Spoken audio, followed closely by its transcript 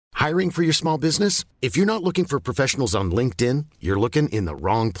Hiring for your small business? If you're not looking for professionals on LinkedIn, you're looking in the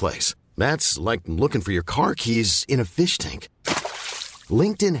wrong place. That's like looking for your car keys in a fish tank.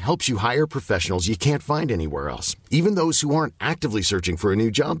 LinkedIn helps you hire professionals you can't find anywhere else, even those who aren't actively searching for a new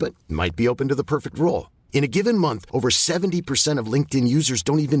job but might be open to the perfect role. In a given month, over 70% of LinkedIn users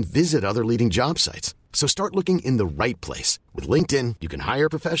don't even visit other leading job sites. So start looking in the right place. With LinkedIn, you can hire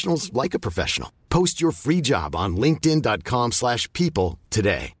professionals like a professional. Post your free job on linkedin.com/people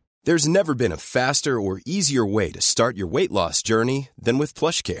today. There's never been a faster or easier way to start your weight loss journey than with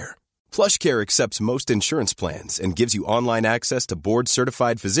PlushCare. PlushCare accepts most insurance plans and gives you online access to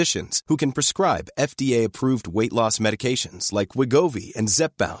board-certified physicians who can prescribe FDA-approved weight loss medications like Wegovy and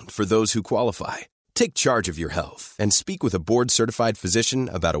Zepbound for those who qualify. Take charge of your health and speak with a board-certified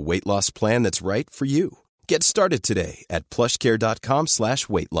physician about a weight loss plan that's right for you. Get started today at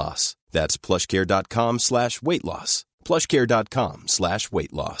plushcare.com/weight loss. That's plushcare.com/weight loss.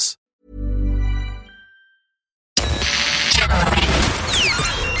 plushcare.com/weight loss.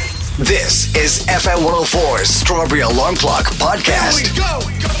 This is FM 104's Strawberry Alarm Clock Podcast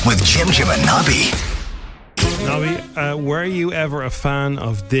with Jim and Nobby. Nobby, were you ever a fan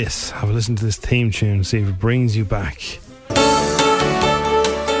of this? Have a listen to this theme tune, see if it brings you back.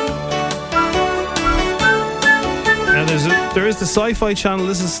 Now there is the Sci-Fi Channel.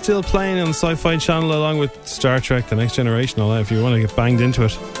 This is still playing on the Sci-Fi Channel along with Star Trek, The Next Generation, all that, if you want to get banged into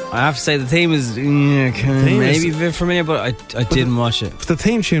it. I have to say the theme is maybe a bit familiar, but I didn't watch it. But the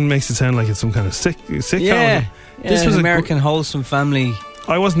theme tune makes it sound like it's some kind of sitcom. Yeah, This was an American wholesome family.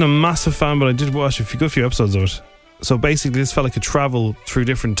 I wasn't a massive fan, but I did watch a good few episodes of it. So basically, this fella could travel through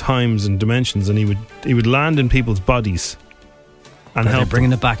different times and dimensions, and he would land in people's bodies and help.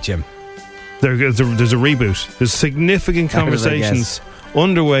 Bringing it back, Jim. There's a reboot. There's significant conversations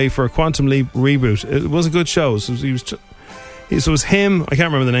underway for a Quantum Leap reboot. It was a good show. So it was him. I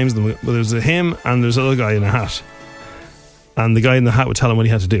can't remember the names of them, but there was him and there's another guy in a hat. And the guy in the hat would tell him what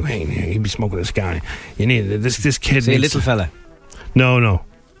he had to do. Hey, you'd be smoking this guy. You need this kid. See, a little fella. No.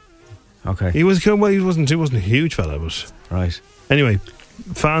 Okay. He wasn't a huge fella, but right. Anyway,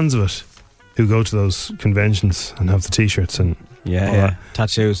 fans of it who go to those conventions and have the t-shirts and that,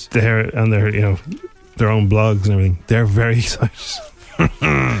 tattoos, their own blogs and everything, they're very excited.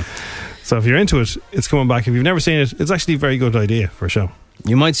 So if you're into it, it's coming back. If you've never seen it, it's actually a very good idea for a show.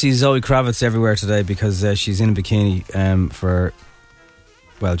 You might see Zoe Kravitz everywhere today because she's in a bikini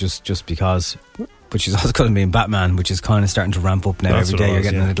just because. But she's also going to be in Batman, which is kind of starting to ramp up now. Every day you're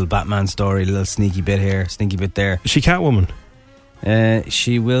getting a little Batman story, a little sneaky bit here, sneaky bit there. Is she Catwoman?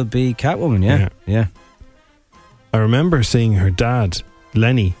 She will be Catwoman, yeah. I remember seeing her dad,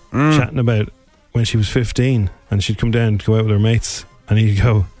 Lenny, chatting about when she was 15 and she'd come down to go out with her mates and he'd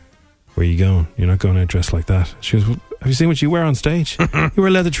go, "Where are you going? You're not going out dressed like that." She goes, "Have you seen what you wear on stage? You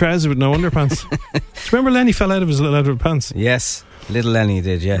wear leather trousers with no underpants." Do you remember Lenny fell out of his leather pants? Yes. Little Lenny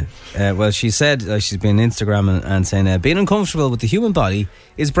did, yeah. Well, she said she's been on Instagram and saying being uncomfortable with the human body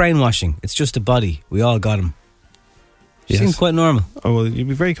is brainwashing. It's just a body. We all got him. She seems quite normal. Oh well, you'd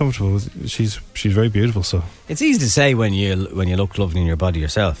be very comfortable with. She's very beautiful. So it's easy to say when you look lovely in your body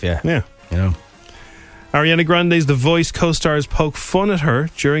yourself. Yeah. You know. Ariana Grande's The Voice co-stars poke fun at her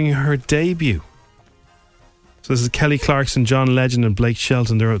during her debut. So this is Kelly Clarkson, John Legend, and Blake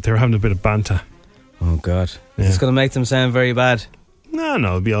Shelton. They're having a bit of banter. Oh God! Is this going to make them sound very bad? No,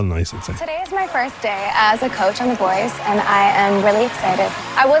 it'll be all nice, I'd say. Today is my first day as a coach on The Voice, and I am really excited.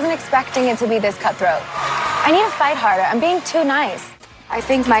 I wasn't expecting it to be this cutthroat. I need to fight harder. I'm being too nice. I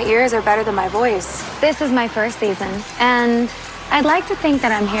think my ears are better than my voice. This is my first season, and I'd like to think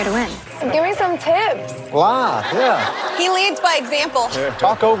that I'm here to win. Give me some tips. Lie, yeah. He leads by example. Yeah.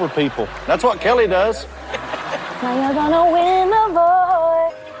 Talk over people. That's what Kelly does. Now you're gonna win The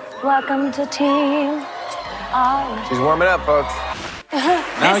Voice. Welcome to Team R. She's warming up, folks.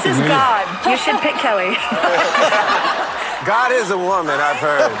 This is God. You should pick Kelly. God is a woman, I've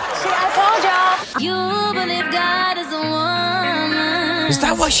heard. See, I told y'all. You believe God is a woman. Is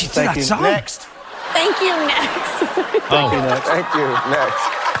that why she did that song? Next. Thank you, next. Thank you,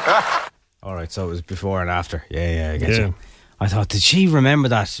 next. All right, so it was before and after. Yeah, I get you. I thought, did she remember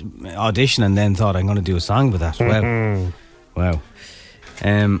that audition and then thought, I'm going to do a song with that? Wow.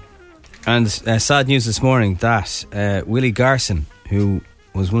 And sad news this morning that Willie Garson, who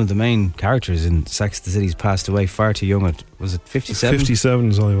was one of the main characters in Sex and the City's, passed away far too young at, was it 57? 57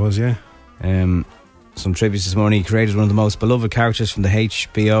 is all he was, yeah. Some tributes this morning. He created one of the most beloved characters from the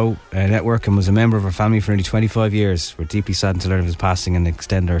HBO network and was a member of our family for nearly 25 years. We're deeply saddened to learn of his passing and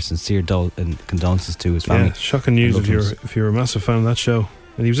extend our sincere condolences to his family. Yeah, shocking news if you're a massive fan of that show.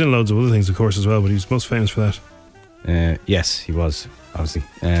 And he was in loads of other things, of course, as well, but he was most famous for that. Yes, he was, obviously.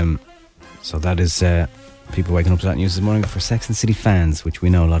 So that is people waking up to that news this morning for Sex and the City fans, which we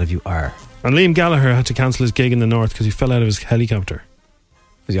know a lot of you are. And Liam Gallagher had to cancel his gig in the north because he fell out of his helicopter.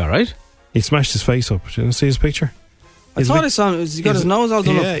 Is he alright? He smashed his face up. Did you see his picture? I thought I saw him. He got his nose all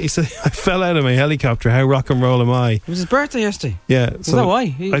done up. Yeah, he said, I fell out of my helicopter. How rock and roll am I? It was his birthday yesterday. Yeah. Is that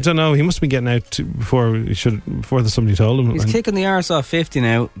why? I don't know. He must have been getting out before somebody told him. He's kicking the arse off 50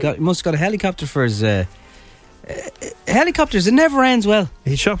 now. He must have got a helicopter for his... helicopters, it never ends well.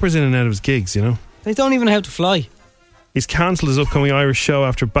 He shoppers in and out of his gigs, you know. They don't even know how to fly. He's cancelled his upcoming Irish show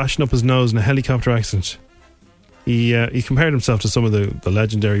after bashing up his nose in a helicopter accident. He compared himself to some of the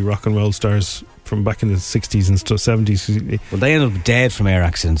legendary rock and roll stars from back in the 60s and 70s. Well, they ended up dead from air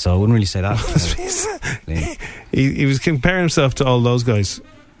accidents, so I wouldn't really say that. He was comparing himself to all those guys.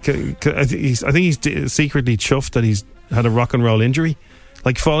 I think he's secretly chuffed that he's had a rock and roll injury.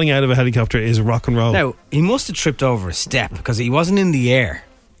 Like, falling out of a helicopter is rock and roll. Now, he must have tripped over a step because he wasn't in the air.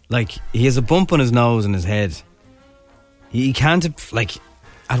 Like, he has a bump on his nose and his head. He can't, like,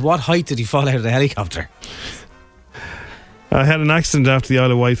 at what height did he fall out of the helicopter? I had an accident after the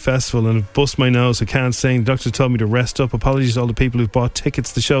Isle of Wight festival and I've bust my nose. I can't sing. The doctor told me to rest up. Apologies to all the people who've bought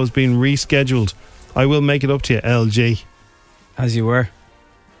tickets. The show is being rescheduled. I will make it up to you, LG. As you were.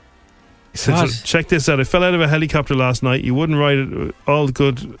 He said, check this out. I fell out of a helicopter last night. You wouldn't write it. All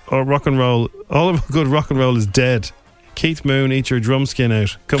good rock and roll. All of good rock and roll is dead. Keith Moon, eat your drum skin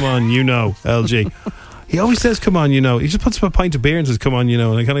out. Come on, you know, LG. He always says, come on, you know. He just puts up a pint of beer and says, come on, you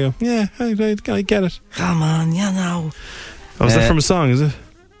know. And I kind of go, yeah, I get it. Come on, you know. Oh, is that from a song, is it?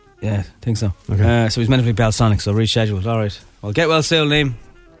 Yeah, I think so. Okay. So he's meant to be Belsonic, so rescheduled. All right. Well, get well soon, Liam.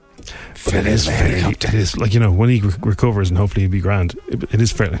 It is like, you know, when he recovers and hopefully he'll be grand. It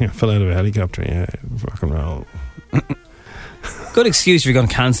is fair. Fell out of a helicopter. Yeah, rock and roll. Good excuse if you're going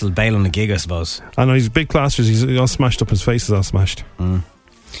to cancel bail on a gig, I suppose. I know, he's big plasters. He's all smashed up. His face is all smashed.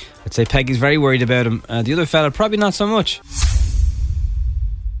 I'd say Peggy's very worried about him. The other fella, probably not so much.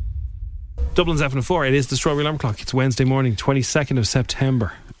 Dublin's FM4. It is the Strawberry Alarm Clock. It's Wednesday morning, 22nd of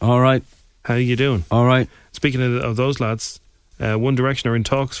September. All right. How are you doing? All right. Speaking of those lads, One Direction are in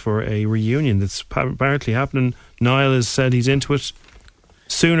talks for a reunion that's apparently happening. Niall has said he's into it.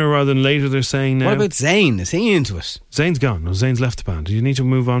 Sooner rather than later, they're saying now. What about Zayn? Is he into it? Zayn's gone. No, Zayn's left the band. You need to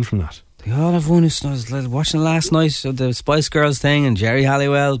move on from that. They all have one who's watching last night, the Spice Girls thing, and Jerry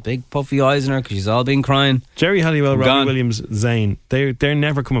Halliwell, big puffy eyes in her because she's all been crying. Jerry Halliwell, Robbie Williams, Zayn, they're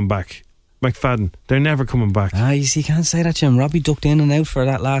never coming back. McFadden, they're never coming back. You see, you can't say that, Jim. Robbie ducked in and out for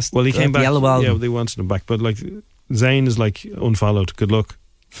that last. Well, he came back. Yellow album. Yeah, they wanted him back, but like Zayn is like unfollowed. Good luck.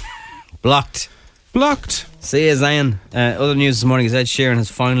 Blocked. See you, Zayn. Other news this morning is Ed Sheeran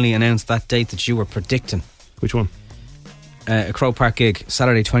has finally announced that date that you were predicting. Which one? A Croke Park gig,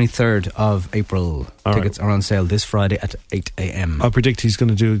 Saturday 23rd of April. All Tickets are on sale this Friday at 8 a.m. I predict he's going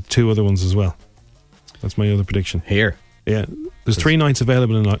to do 2 other ones as well. That's my other prediction. Here? Yeah. There's 3 nights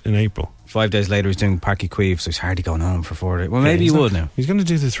available in April. 5 days later he's doing Parky Queeve, so he's hardly going on for 4 days. Well, maybe he would now. He's going to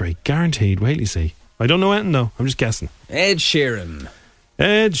do the 3. Guaranteed. Wait till you see. I don't know anything though. I'm just guessing. Ed Sheeran.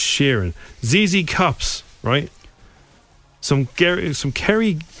 ZZ Cops, right? Some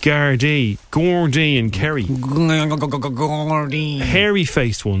Kerry Gordy and Kerry.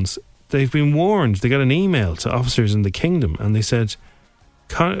 Hairy-faced ones. They've been warned. They got an email to officers in the Kingdom and they said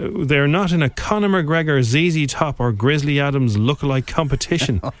they're not in a Conor McGregor, ZZ Top or Grizzly Adams lookalike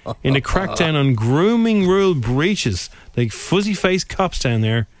competition in a crackdown on grooming rule breaches. Like fuzzy-faced cops down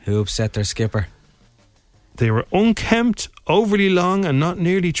there. Who upset their skipper? They were unkempt, overly long and not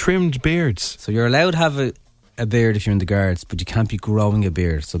nearly trimmed beards. So you're allowed to have a beard if you're in the guards, but you can't be growing a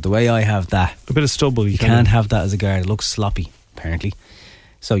beard. So the way I have that, a bit of stubble, you can't have that as a guard. It looks sloppy, apparently.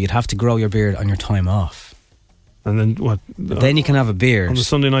 So you'd have to grow your beard on your time off. And then what? But then you can have a beard on the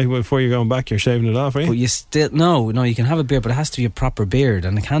Sunday night before you're going back. You're shaving it off, are you? But you still no. You can have a beard, but it has to be a proper beard,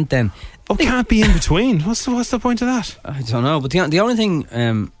 and it can't then. Oh, it can't be in between. What's the point of that? I don't know. But the only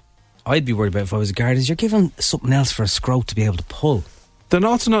thing I'd be worried about if I was a guard is you're giving something else for a scrote to be able to pull. They're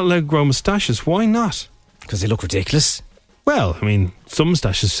also not allowed to grow moustaches. Why not? Because they look ridiculous. Well, I mean, some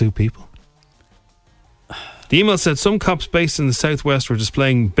moustaches suit people. The email said some cops based in the southwest were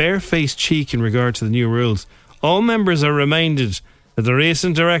displaying barefaced cheek in regard to the new rules. All members are reminded that the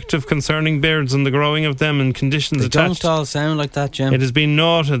recent directive concerning beards and the growing of them and conditions attached. They don't all sound like that, Jim. It has been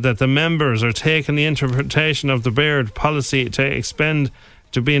noted that the members are taking the interpretation of the beard policy to expend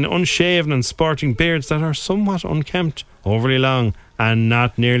to being unshaven and sporting beards that are somewhat unkempt, overly long, and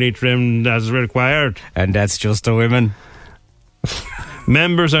not nearly trimmed as required. And that's just the women.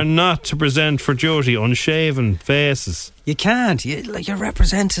 Members are not to present for duty unshaven faces. You can't. You're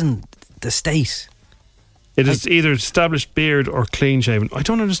representing the state. It is either established beard or clean shaven. I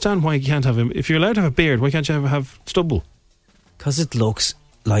don't understand why you can't have him. If you're allowed to have a beard, why can't you have stubble? Because it looks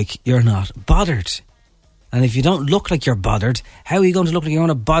like you're not bothered. And if you don't look like you're bothered, how are you going to look like you're going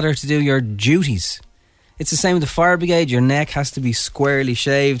to bother to do your duties? It's the same with the fire brigade. Your neck has to be squarely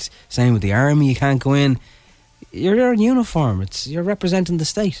shaved. Same with the army. You can't go in. You're in uniform. You're representing the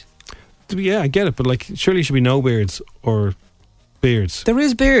state. Yeah, I get it, but like, surely there should be no beards or beards. There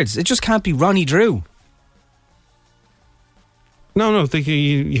is beards. It just can't be Ronnie Drew. No,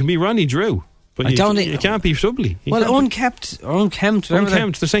 you can be Ronnie Drew, but you can't be stubbly. Unkempt. Unkempt.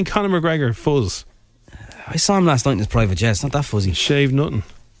 They're saying Conor McGregor fuzz. I saw him last night in his private jet. It's not that fuzzy. Shave nothing.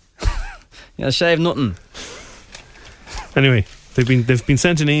 Yeah, shave nothing. Anyway, they've been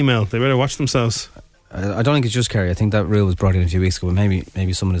sent an email. They better watch themselves. I don't think it's just Kerry. I think that rule was brought in a few weeks ago, but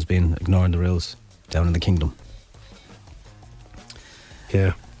maybe someone has been ignoring the rules down in the kingdom.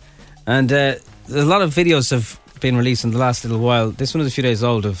 Yeah. And a lot of videos have been released in the last little while. This one is a few days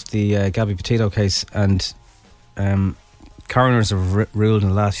old, of the Gabby Petito case, and coroners have ruled in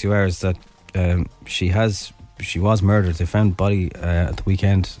the last few hours that she was murdered. They found body at the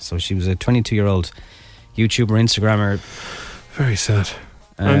weekend. So she was a 22-year-old YouTuber, Instagrammer. Very sad.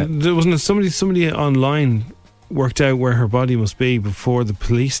 And there wasn't somebody online worked out where her body must be before the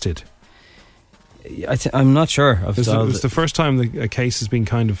police did. I'm not sure. It's the first time a case has been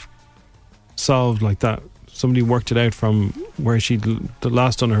kind of solved like that. Somebody worked it out from where she'd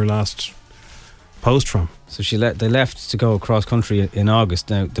done her last post from. So they left to go across country in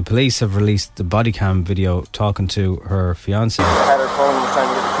August. Now the police have released the body cam video talking to her fiance. I had her phone and was trying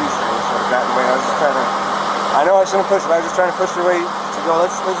to get the keys for me, so I got in the way. I know I shouldn't push, but I was just trying to push her away to go.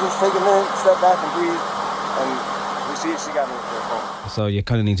 Let's just take a minute, step back and breathe. And we see if she got me with her phone. So you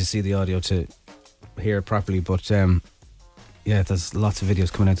kind of need to see the audio to hear it properly. But yeah, there's lots of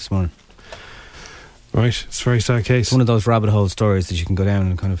videos coming out this morning. Right, it's a very sad case. It's one of those rabbit hole stories that you can go down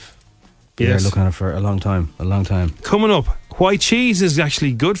and kind of be there looking at it for a long time. Coming up, why cheese is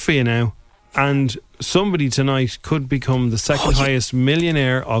actually good for you now, and somebody tonight could become the second highest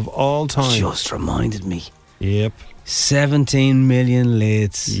millionaire of all time. Just reminded me. Yep. 17 million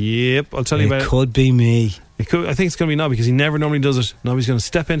lids. Yep, I'll tell you about it. It could be me. I think it's going to be Nobby, because he never normally does it. Nobby's going to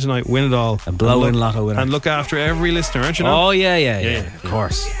step in tonight, win it all. A blow-in lotto winner. And look after every listener, aren't you now? Oh, yeah. Of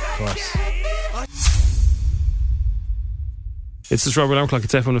course. It's the Strawberry Alarm Clock.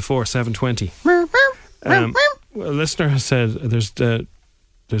 It's F104, 7:20. A listener has said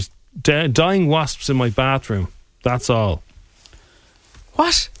there's dying wasps in my bathroom. That's all.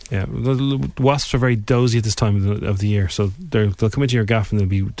 What? Yeah, the wasps are very dozy at this time of the year, so they'll come into your gaff and they'll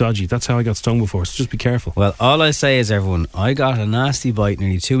be dodgy. That's how I got stung before, so just be careful. Well, all I say is, everyone, I got a nasty bite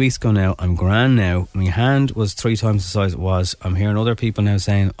nearly 2 weeks ago now. I'm grand now. My hand was 3 times the size it was. I'm hearing other people now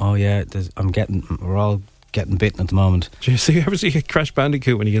saying, oh yeah, we're all getting bitten at the moment. Do you ever see a Crash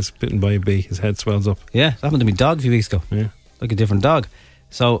Bandicoot when he gets bitten by a bee? His head swells up. Yeah, that happened to me dog a few weeks ago. Yeah, like a different dog.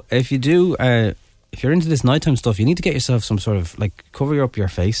 So if you do, if you're into this nighttime stuff, you need to get yourself some sort of, like, cover up your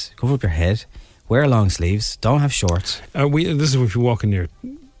face, cover up your head, wear long sleeves, don't have shorts. This is if you're walking near.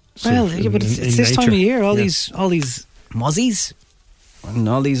 Well, but it's this nature. Time of year. All these muzzies and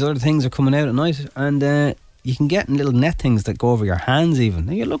all these other things are coming out at night, and you can get little net things that go over your hands.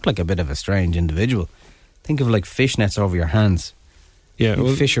 Even you look like a bit of a strange individual. Think of like fishnets over your hands. Yeah,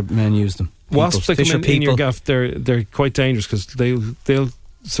 well, fishermen use them. Wasps that come in your gaff, they're quite dangerous, because they'll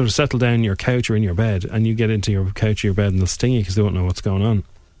sort of settle down your couch or in your bed, and you get into your couch or your bed and they'll sting you because they don't know what's going on.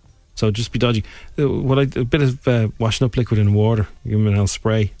 So just be dodgy. A bit of washing up liquid in water, give them an L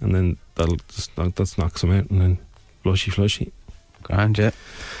spray, and then that knocks them out, and then flushy. Grand, yeah.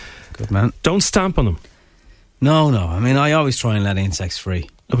 Good man. Don't stamp on them. No. I mean, I always try and let insects free.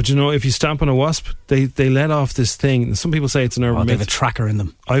 But you know, if you stamp on a wasp, they let off this thing. Some people say it's an urban myth. They have a tracker in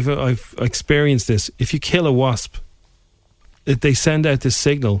them. I've experienced this. If you kill a wasp, they send out this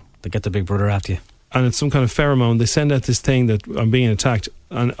signal. They get the big brother after you. And it's some kind of pheromone. They send out this thing that I'm being attacked,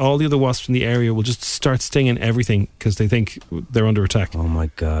 and all the other wasps in the area will just start stinging everything because they think they're under attack. Oh my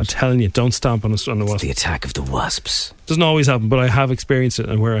God. I'm telling you, don't stamp on the wasp. It's the attack of the wasps. Doesn't always happen, but I have experienced it,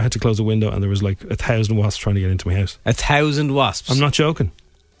 and where I had to close a window and there was like 1,000 wasps trying to get into my house. 1,000 wasps? I'm not joking.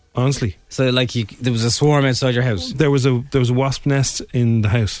 Honestly. So like there was a swarm outside your house? There was a wasp nest in the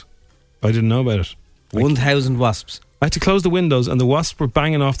house. I didn't know about it. 1,000 wasps? I had to close the windows, and the wasps were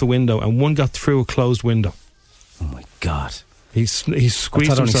banging off the window, and one got through a closed window. Oh my God. He squeezed himself through. I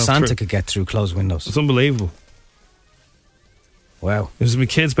thought only Santa could get through closed windows. It's unbelievable. Wow. It was in my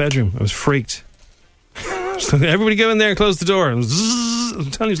kid's bedroom. I was freaked. So everybody go in there and close the door. I'm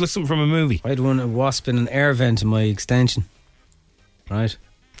telling you, it's like something from a movie. I had a wasp in an air vent in my extension. Right.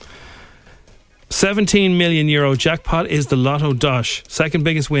 €17 million jackpot is the Lotto Dash. Second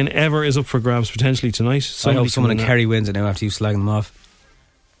biggest win ever is up for grabs potentially tonight. I hope someone in Kerry wins it now after you slagging them off.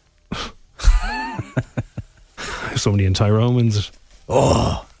 Somebody in Tyrone wins it.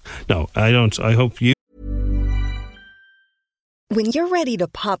 Oh. No, I don't. I hope you... When you're ready to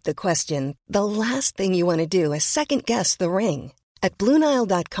pop the question, the last thing you want to do is second-guess the ring. At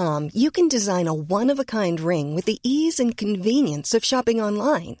BlueNile.com, you can design a one-of-a-kind ring with the ease and convenience of shopping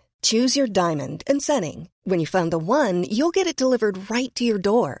online. Choose your diamond and setting. When you find the one, you'll get it delivered right to your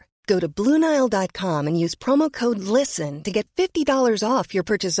door. Go to BlueNile.com and use promo code LISTEN to get $50 off your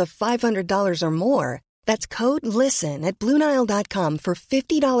purchase of $500 or more. That's code LISTEN at BlueNile.com for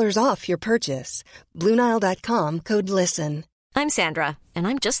 $50 off your purchase. BlueNile.com, code LISTEN. I'm Sandra, and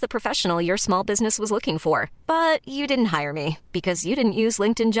I'm just the professional your small business was looking for. But you didn't hire me because you didn't use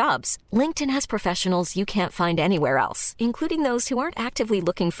LinkedIn Jobs. LinkedIn has professionals you can't find anywhere else, including those who aren't actively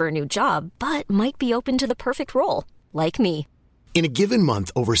looking for a new job, but might be open to the perfect role, like me. In a given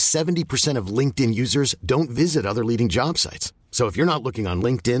month, over 70% of LinkedIn users don't visit other leading job sites. So if you're not looking on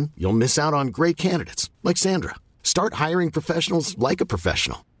LinkedIn, you'll miss out on great candidates like Sandra. Start hiring professionals like a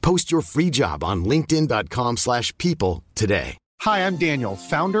professional. Post your free job on linkedin.com/people today. Hi, I'm Daniel,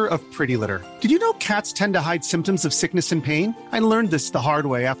 founder of Pretty Litter. Did you know cats tend to hide symptoms of sickness and pain? I learned this the hard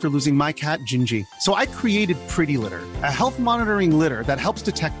way after losing my cat, Gingy. So I created Pretty Litter, a health monitoring litter that helps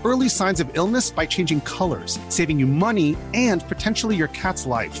detect early signs of illness by changing colors, saving you money and potentially your cat's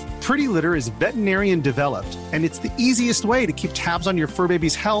life. Pretty Litter is veterinarian developed, and it's the easiest way to keep tabs on your fur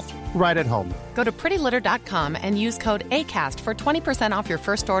baby's health right at home. Go to prettylitter.com and use code ACAST for 20% off your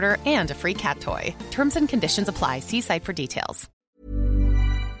first order and a free cat toy. Terms and conditions apply. See site for details.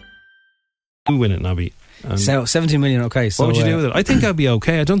 You win it, Nobby. So 17 million, okay. So what would you do with it? I think I'd be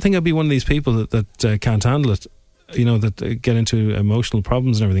okay. I don't think I'd be one of these people that can't handle it. You know, that get into emotional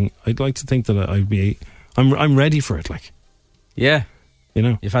problems and everything. I'd like to think that I'd be. I'm ready for it. Like, yeah, you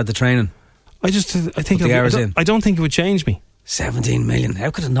know, you've had the training. I think I don't think it would change me. 17 million.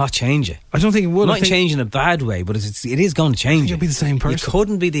 How could it not change you? I don't think it would. It might change in a bad way, but it is going to change you. You'll be the same person. You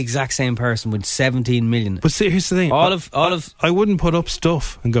couldn't be the exact same person with 17 million. But see, here's the thing. I wouldn't put up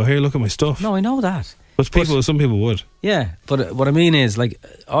stuff and go, here, look at my stuff. No, I know that. But some people would. Yeah, but what I mean is, like,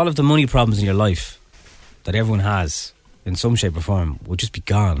 all of the money problems in your life that everyone has in some shape or form would just be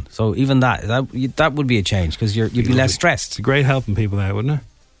gone. So even that would be a change because you'd be less stressed. It's a great helping people out, wouldn't it?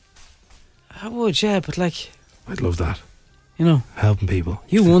 I would, yeah, but like, I'd love that. You know, helping people.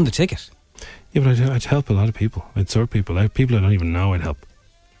 You won the ticket. Yeah, but I'd help a lot of people. I'd sort people out. People I don't even know I'd help.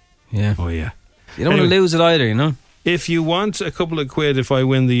 Yeah. Oh, yeah. You don't want to lose it either, you know. If you want a couple of quid if I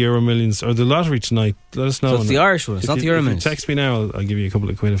win the Euro Millions or the lottery tonight, let us know. So it's the Irish one, it's not the Euro Millions. If you text me now, I'll give you a couple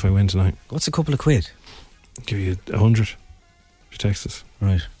of quid if I win tonight. What's a couple of quid? I'll give you 100 if you text us.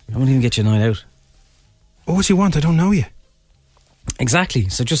 Right. I won't even get you a night out. Oh, what do you want? I don't know you. Exactly.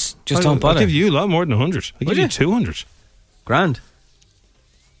 So just don't bother. I'll give you a lot more than 100. I'll give you 200. Grand.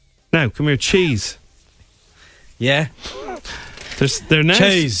 Now, come here, cheese. Yeah. They're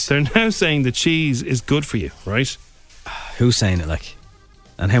now saying that cheese is good for you, right? Who's saying it, like?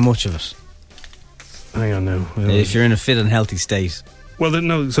 And how much of it? Hang on now. If you're in a fit and healthy state. Well,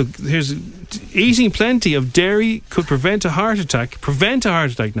 no. So here's eating plenty of dairy could prevent a heart attack. Prevent a heart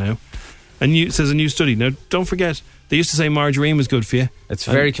attack now. Says a new study. Now, don't forget, they used to say margarine was good for you. It's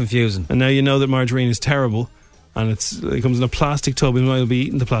very confusing. And now you know that margarine is terrible. And it comes in a plastic tub, and you'll be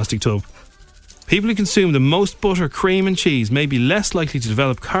eating the plastic tub. People who consume the most butter, cream and cheese may be less likely to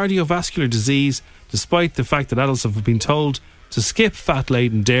develop cardiovascular disease, despite the fact that adults have been told to skip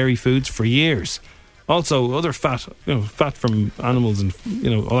fat-laden dairy foods for years. Also, other fat, fat from animals and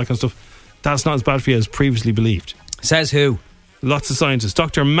all that kind of stuff, that's not as bad for you as previously believed. Says who? Lots of scientists.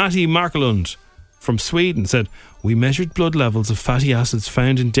 Dr. Matti Marklund from Sweden said, "We measured blood levels of fatty acids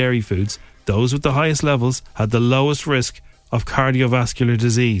found in dairy foods. Those with the highest levels had the lowest risk of cardiovascular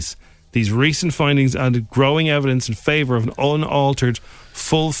disease. These recent findings added growing evidence in favour of an unaltered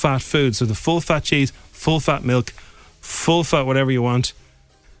full-fat food." So the full-fat cheese, full-fat milk, full-fat whatever you want.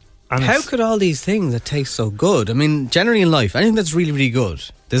 And how could all these things that taste so good? I mean, generally in life, anything that's really, really good,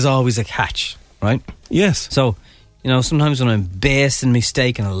 there's always a catch, right? Yes. So, sometimes when I'm basting my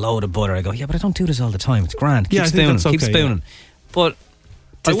steak in a load of butter, I go, yeah, but I don't do this all the time. It's grand. Keep spooning. Yeah. But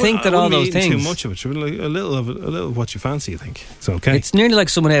to think that all those things, too much of it, a little of what you fancy, I think it's okay. It's nearly like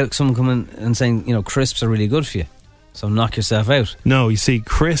someone coming and saying, crisps are really good for you, so knock yourself out. No, you see,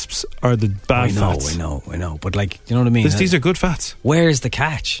 crisps are the bad fats. I know, but like, you know what I mean? These are good fats. Where's the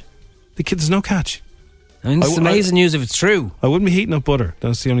catch? There's no catch. I mean, it's amazing news if it's true. I wouldn't be heating up butter.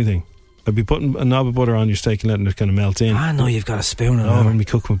 That's the only thing. I'd be putting a knob of butter on your steak and letting it kind of melt in. No, you've got to spoon it over. I'm going to be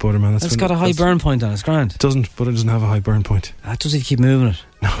cooking with butter, man. It's got a high burn point on it. It's grand. It doesn't. Butter doesn't have a high burn point. Does it keep moving it?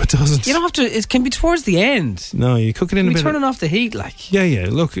 No, it doesn't. You don't have to. It can be towards the end. No, you cook it in a bit. Turning off the heat, like. Yeah.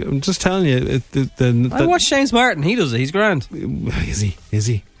 Look, I'm just telling you. I watch James Martin. He does it. He's grand. Is he?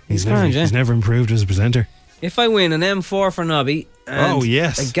 He's grand, He's never improved as a presenter. If I win an M4 for Nobby and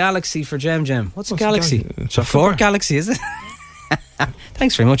a Galaxy for Jem. What's a Galaxy? It's a Ford Galaxy, is it?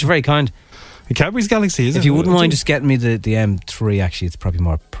 Thanks very much. You're very kind. A Cadbury's Galaxy, is it? If you wouldn't mind just getting me the M3, actually, it's probably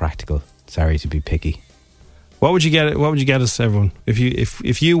more practical. Sorry to be picky. What would you get? What would you get us, everyone?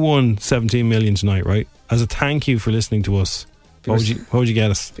 If you won 17 million tonight, right? As a thank you for listening to us, what would you get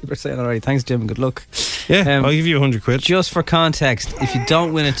us? People are saying already. Thanks, Jim. Good luck. Yeah, I'll give you 100 quid. Just for context, if you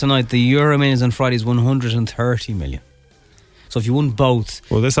don't win it tonight, the Euro Millions on Friday is 130 million. So if you won both,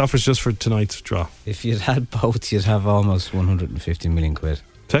 well, this offer's just for tonight's draw. If you'd had both, you'd have almost 150 million quid.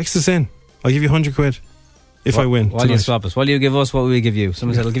 Text us in. I'll give you 100 quid if I win. While you swap us, while you give us, what will we give you?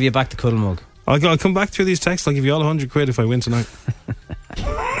 Someone said, I'll give you back the cuddle mug. I'll come back through these texts. I'll give you all 100 quid if I win tonight.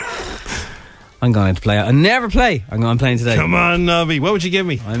 I'm going to play. I never play. I'm playing today. Come on, Nobby. What would you give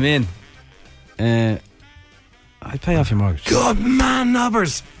me? I'm in. I'd pay off your mortgage. Good man,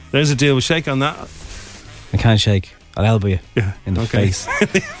 Nobbers. There's a deal. We'll shake on that. I can't shake. I'll elbow you in the face. In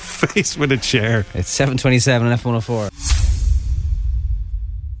the face with a chair. It's 7:27 on F104.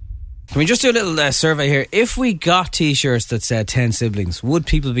 Can we just do a little survey here? If we got T-shirts that said 10 siblings, would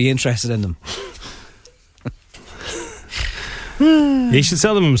people be interested in them? He should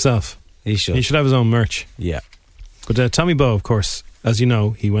sell them himself. He should. He should have his own merch. Yeah. But Tommy Bowe, of course, as you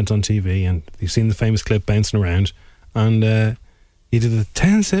know, he went on TV and you've seen the famous clip bouncing around. And he did the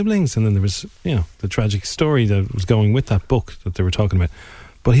 10 siblings. And then there was, the tragic story that was going with that book that they were talking about.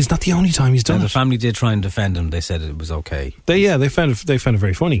 But he's not the only time he's done it. The family did try and defend him. They said it was okay. They found it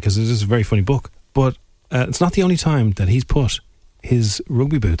very funny because it is a very funny book. But it's not the only time that he's put his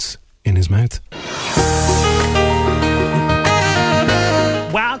rugby boots in his mouth.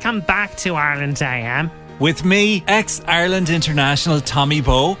 Welcome back to Ireland AM. With me, ex-Ireland international Tommy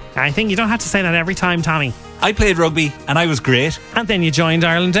Bowe. I think you don't have to say that every time, Tommy. I played rugby and I was great. And then you joined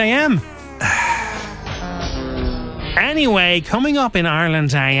Ireland AM. Anyway, coming up in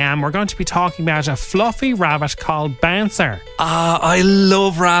Ireland AM, we're going to be talking about a fluffy rabbit called Bouncer. I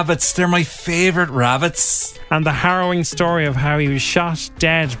love rabbits. They're my favourite rabbits. And the harrowing story of how he was shot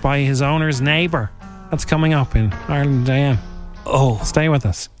dead by his owner's neighbour. That's coming up in Ireland AM. Oh. Stay with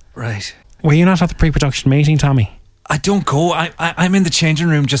us. Right. Were you not at the pre-production meeting, Tommy? I don't go. I'm in the changing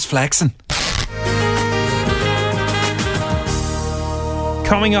room just flexing.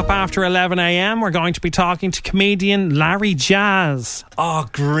 Coming up after 11 a.m, we're going to be talking to comedian Larry Jazz. Oh,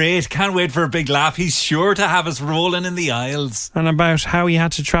 great. Can't wait for a big laugh. He's sure to have us rolling in the aisles. And about how he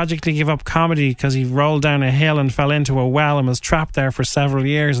had to tragically give up comedy because he rolled down a hill and fell into a well and was trapped there for several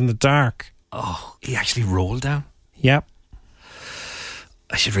years in the dark. Oh, he actually rolled down? Yep.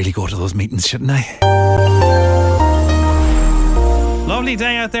 I should really go to those meetings, shouldn't I? Lovely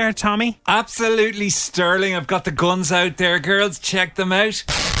day out there, Tommy. Absolutely sterling. I've got the guns out there, girls. Check them out.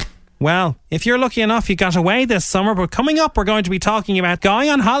 Well, if you're lucky enough, you got away this summer. But coming up, we're going to be talking about going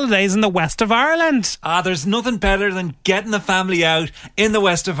on holidays in the west of Ireland. There's nothing better than getting the family out in the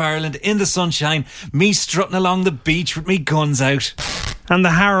west of Ireland, in the sunshine, me strutting along the beach with me guns out. And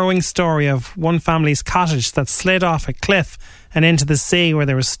the harrowing story of one family's cottage that slid off a cliff and into the sea where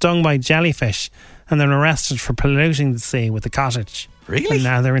they were stung by jellyfish and then arrested for polluting the sea with the cottage. Really? And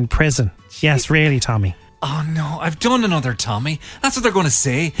now they're in prison. Yes, really, Tommy. Oh no, I've done another Tommy. That's what they're going to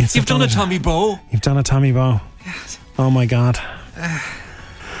say. You've done a Tommy Bowe. You've done a Tommy Bowe. Yes. Oh my God.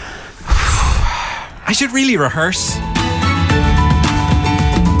 I should really rehearse.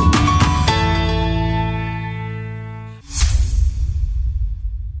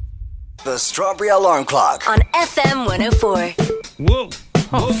 The Strawberry Alarm Clock on FM 104. Whoa.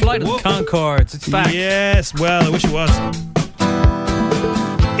 Oh, Flight of the Conchords. It's back. Yes, well, I wish it was.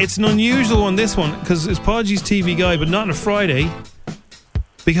 It's an unusual one, this one, because it's Podgy's TV Guide, but not on a Friday,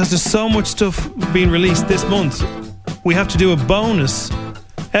 because there's so much stuff being released this month. We have to do a bonus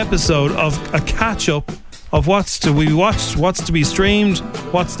episode of a catch-up of what's to be watched, what's to be streamed,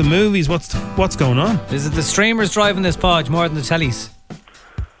 what's the movies, what's going on. Is it the streamers driving this Podge more than the tellies?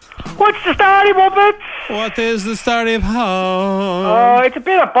 What's the story, Muppets? What is the story of how? Oh, it's a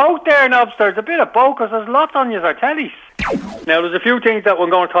bit of both there, Nobster. It's a bit of both, because there's lots on your tellies. Now, there's a few things that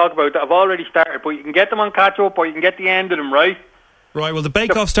we're going to talk about that have already started, but you can get them on catch-up or you can get the end of them, right? Right, well, the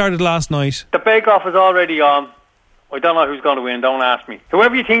Bake Off started last night. The Bake Off is already on. I don't know who's going to win, don't ask me.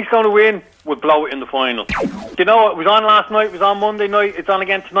 Whoever you think's going to win will blow it in the final. You know, it was on last night, it was on Monday night, it's on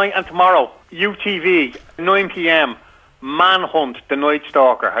again tonight and tomorrow. UTV, 9 p.m, Manhunt, the Night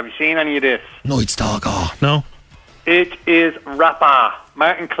Stalker. Have you seen any of this? Night Stalker. No. It is Rapper.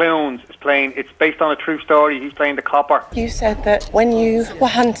 Martin Clunes is playing. It's based on a true story. He's playing the copper. You said that when you were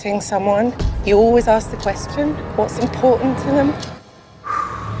hunting someone, you always asked the question, what's important to them?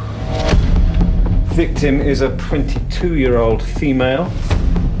 Victim is a 22-year-old female.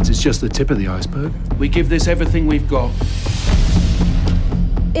 This is just the tip of the iceberg. We give this everything we've got.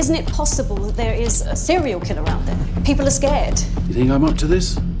 Isn't it possible that there is a serial killer out there? People are scared. You think I'm up to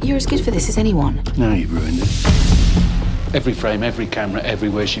this? You're as good for this as anyone. No, you've ruined it. Every frame, every camera,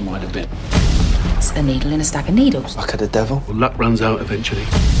 everywhere she might have been. It's a needle in a stack of needles. Luck of the devil. Well, luck runs out eventually.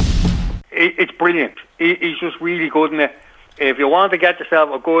 It's brilliant. He's just really good in it. If you want to get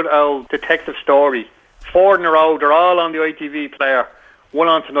yourself a good old detective story, 4 in a row, they're all on the ITV player. One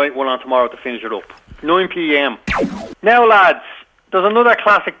on tonight, one on tomorrow to finish it up. 9 p.m. Now, lads, there's another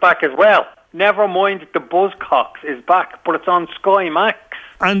classic back as well. Never Mind the Buzzcocks is back, but it's on Sky Max.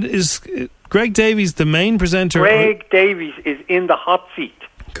 And is Greg Davies the main presenter? Greg Davies is in the hot seat.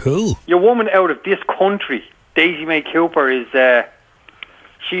 Cool. Your woman out of this country, Daisy May Cooper, is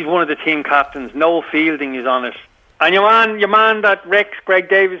she's one of the team captains. Noel Fielding is on it. And your man that wrecks Greg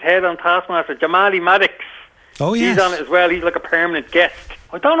Davies' head on Taskmaster, Jamali Maddox. Oh, yes. He's on it as well. He's like a permanent guest.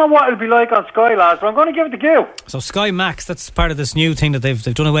 I don't know what it'll be like on Sky, lads, but I'm going to give it to you. So Sky Max, that's part of this new thing that they've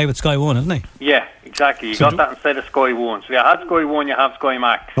done away with Sky One, haven't they? Yeah, exactly. You got that instead of Sky One. So you have Sky One, you have Sky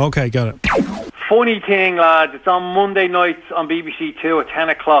Max. Okay, got it. Funny thing, lads, it's on Monday nights on BBC Two at 10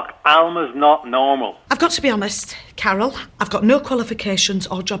 o'clock. Alma's Not Normal. I've got to be honest, Carol, I've got no qualifications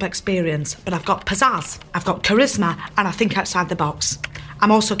or job experience, but I've got pizzazz, I've got charisma, and I think outside the box.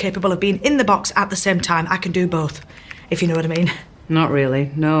 I'm also capable of being in the box at the same time. I can do both, if you know what I mean. Not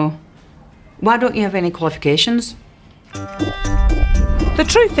really, no. Why don't you have any qualifications? The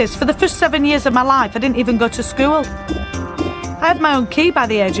truth is, for the first 7 years of my life, I didn't even go to school. I had my own key by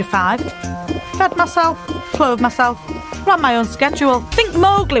the age of 5. Fed myself, clothed myself, ran my own schedule. Think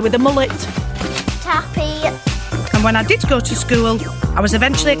Mowgli with a mullet. Tappy. And when I did go to school, I was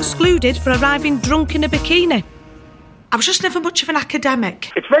eventually excluded for arriving drunk in a bikini. I was just never much of an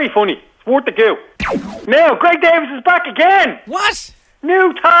academic. It's very funny. It's worth the go. Now, Greg Davies is back again. What?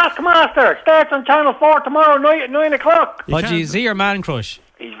 New Taskmaster. Starts on Channel 4 tomorrow night at 9 o'clock. Oh, gee, is he your man crush?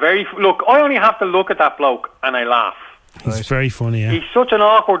 He's very... Look, I only have to look at that bloke and I laugh. He's very funny, yeah. He's such an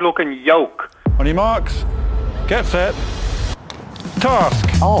awkward-looking yoke. On your marks, get set, task.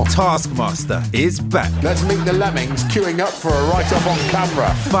 Oh, Taskmaster is back. Let's meet the lemmings queuing up for a write-up on camera.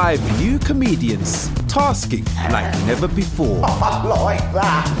 5 new comedians tasking like never before. I like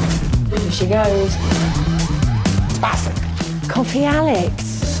that. Here she goes. Classic. Coffee Alex.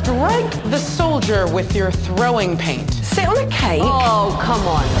 Strike the soldier with your throwing paint. Sit on a cake. Oh, come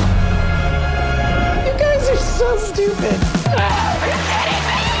on. You guys are so stupid.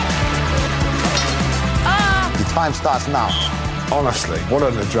 The time starts now. Honestly, what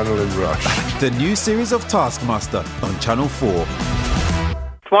an adrenaline rush. The new series of Taskmaster on Channel 4.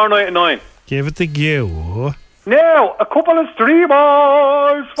 Tomorrow night at 9. Give it the go. Now, a couple of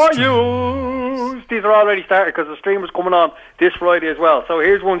streamers for you. These are already started because the streamer's coming on this Friday as well. So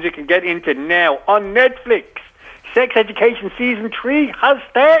here's ones you can get into now on Netflix. Sex Education Season 3 has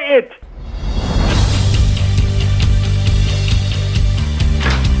started.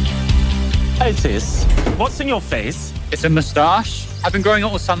 How's this? What's in your face? It's a moustache. I've been growing it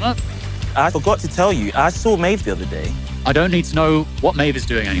all summer. I forgot to tell you, I saw Maeve the other day. I don't need to know what Maeve is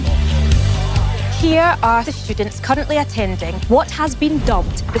doing anymore. Here are the students currently attending what has been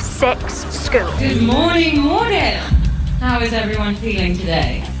dubbed the sex school. Good morning, morning. How is everyone feeling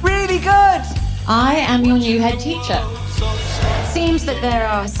today? Really good. I am your new head teacher. Seems that there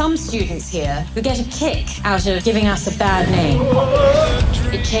are some students here who get a kick out of giving us a bad name.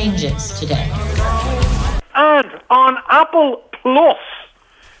 It changes today. And on Apple Plus,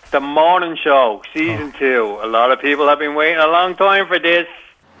 The Morning Show, Season 2. A lot of people have been waiting a long time for this.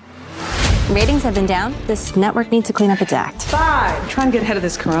 Ratings have been down. This network needs to clean up its act. 5. Try and get ahead of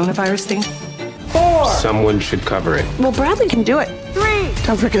this coronavirus thing. 4. Someone should cover it. Well, Bradley can do it. 3.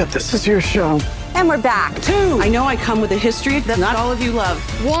 Don't forget, this is your show. And we're back. 2. I know I come with a history that not all of you love.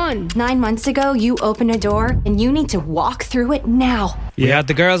 1. 9 months ago, you opened a door, and you need to walk through it now. We had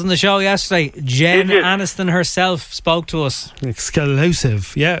the girls on the show yesterday. Jen Aniston herself spoke to us.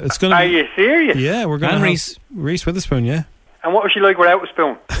 Exclusive. Yeah, it's going to... Are you serious? Yeah, we're going to Reese. Reese Witherspoon, yeah. And what was she like without a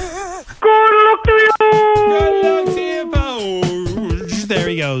spoon? Good luck to you! Good luck to you, Boge. There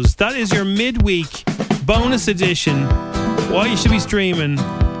he goes. That is your midweek bonus edition. What you should be streaming.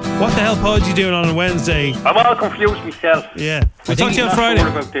 What the hell pod you doing on a Wednesday? I'm all confused myself. Yeah. We'll talk to you on Friday. Sure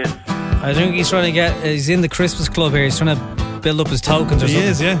about this. I think he's trying to get... He's in the Christmas club here. He's trying to build up his tokens or something. He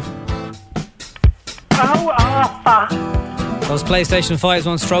is, yeah. Those PlayStation 5s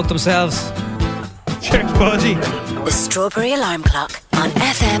won't stroke themselves. Cheers, Podgy. The Strawberry Alarm Clock on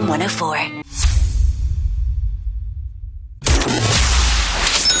FM 104.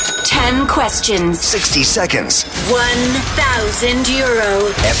 10 questions. 60 seconds.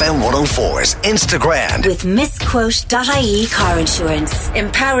 €1,000. FM 104's Instagram. With misquote.ie car insurance.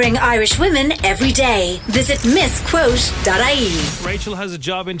 Empowering Irish women every day. Visit misquote.ie. Rachel has a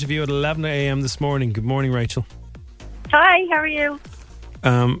job interview at 11 a.m. this morning. Good morning, Rachel. Hi, how are you?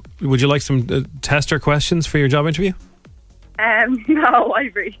 Would you like some tester questions for your job interview? No,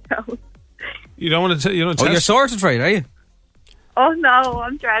 I really don't. You don't want to? You're sorted for it, are you? Oh no,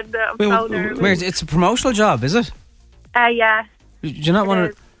 I'm dreading it. I'm so nervous. It's a promotional job, is it? Yeah. Do you not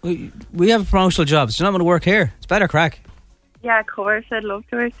want to? We have promotional jobs. Do you not want to work here? It's better crack. Yeah, of course. I'd love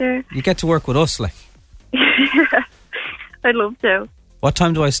to work there. You get to work with us, like. I'd love to. What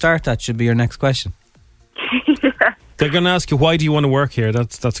time do I start? That should be your next question. They're going to ask you, why do you want to work here?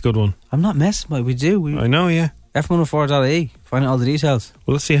 That's a good one. I'm not messing with it. We do. I know, yeah. F104.ie. Find out all the details.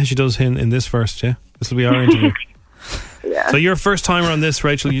 Well, let's see how she does in this first, yeah? This will be our interview. Yeah. So you're a first timer on this,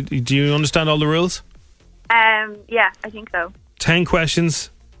 Rachel. Do you understand all the rules? Yeah, I think so. 10 questions.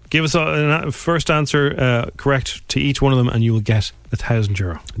 Give us a first answer correct to each one of them and you will get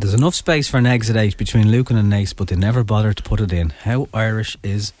 €1,000. There's enough space for an exit 8 between Lucan and Nace, but they never bothered to put it in. How Irish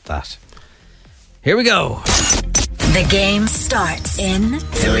is that? Here we go. The game starts in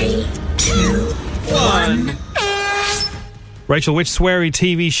 3, 2, 1. Rachel, which sweary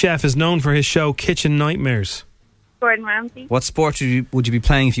TV chef is known for his show Kitchen Nightmares? Gordon Ramsay. What sport would you be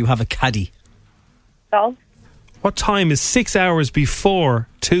playing if you have a caddy? Golf. What time is 6 hours before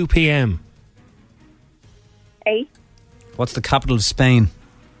 2 p.m? 8. What's the capital of Spain?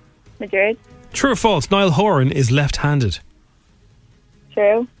 Madrid. True or false, Niall Horan is left-handed?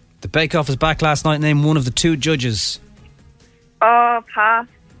 True. The Bake Off is back last night. Name one of the 2 judges. Oh, pass.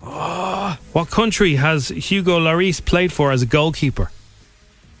 Oh. What country has Hugo Lloris played for as a goalkeeper?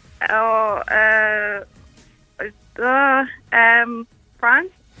 France.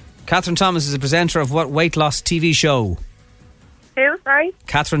 Catherine Thomas is the presenter of what weight loss TV show? Who, sorry?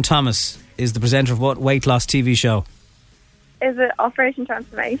 Catherine Thomas is the presenter of what weight loss TV show? Is it Operation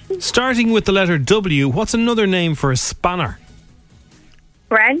Transformation? Starting with the letter W, what's another name for a spanner?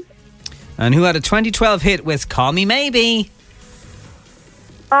 Brent. And who had a 2012 hit with Call Me Maybe?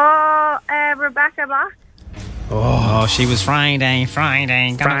 Oh, Rebecca Black. Oh, she was Friday.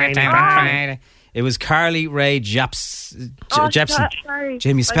 It was Carly Rae Jepsen. Sorry.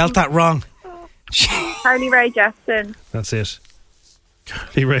 Jamie spelled that wrong. Carly Rae Jepsen. That's it.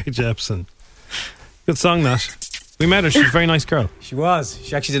 Carly Rae Jepsen. Good song, that. We met her. She's a very nice girl. She was.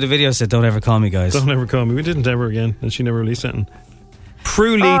 She actually did a video that said, "Don't ever call me, guys. Don't ever call me." We didn't ever again, and she never released anything.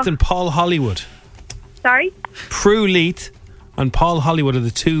 Prue Leith and Paul Hollywood. Sorry? Prue Leith and Paul Hollywood are the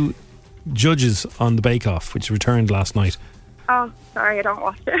 2 judges on the Bake Off, which returned last night. Oh, sorry, I don't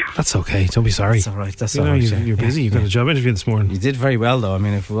watch it. That's okay. Don't be sorry. That's all right. That's all right. You're busy. You got a job interview this morning. You did very well, though. I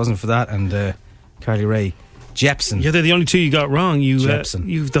mean, if it wasn't for that and Carly Rae Jepsen. Yeah, they're the only 2 you got wrong.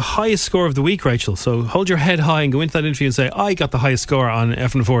 You've the highest score of the week, Rachel. So hold your head high and go into that interview and say, I got the highest score on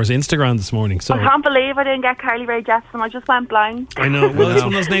F104's Instagram this morning. So I can't believe I didn't get Carly Rae Jepsen. I just went blind. I know. Well, it's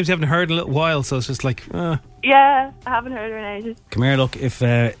one of those names you haven't heard in a little while, so it's just like, Yeah, I haven't heard her in ages. Come here, look, if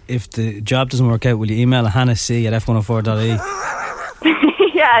the job doesn't work out, will you email Hannah C at f104.ie?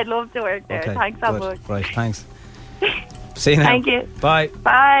 Yeah, I'd love to work there. Okay, thanks so much. Right, thanks. See you now. Thank you. Bye.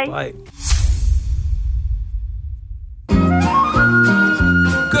 Bye. Bye.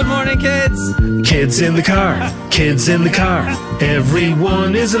 Good morning, kids. Kids in the car, kids in the car.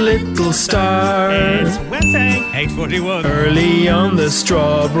 Everyone is a little star. It's Wednesday, 8:41. Early on the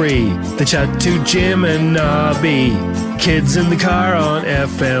Strawberry, they chat to Jim and Nobby. Kids in the car on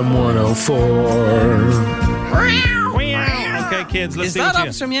FM 104. Okay, kids, let's is see that what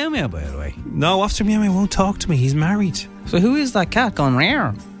Officer Meow Meow, by the way? No, Officer Meow Meow won't talk to me. He's married. So who is that cat going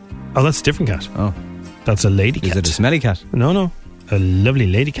rare? Oh, that's a different cat. Oh. That's a lady cat. Is it a smelly cat? No. A lovely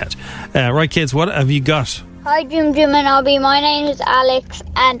lady cat. Right, kids, what have you got? Hi, Jim and Abby. My name is Alex,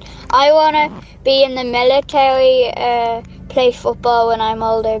 and I want to be in the military, play football when I'm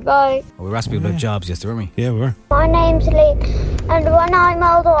older. Bye. Oh, we were asking about jobs yesterday, weren't we? Yeah, we were. My name's Lee, and when I'm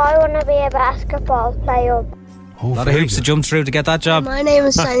older, I want to be a basketball player. A lot of hoops to jump through to get that job. My name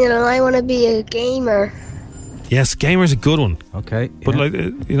is Daniel, and I want to be a gamer. Yes, gamer's a good one. Okay. But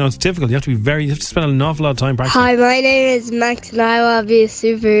it's difficult. You have to spend an awful lot of time practicing. Hi, my name is Max and I want to be a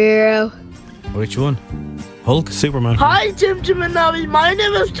superhero. Which one? Hulk? Superman. Hi, Jim and Nobby. My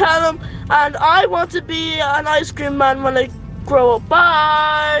name is Callum, and I want to be an ice cream man when I grow up.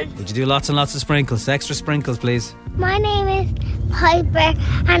 Bye. Would you do lots and lots of sprinkles? Extra sprinkles, please. My name is Piper,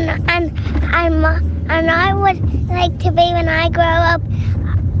 and I would like to be when I grow up.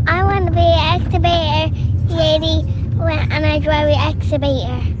 I want to be an excavator lady and I drive an excavator.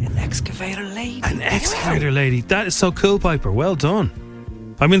 An excavator lady? An excavator lady. That is so cool, Piper. Well done.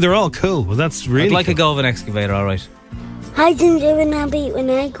 I mean, they're all cool, but that's really I'd like cool. a go of an excavator, all right. Hi, Jim and Abby. When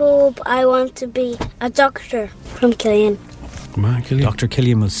I grow up, I want to be a doctor from Killian. Come on, Killian. Dr.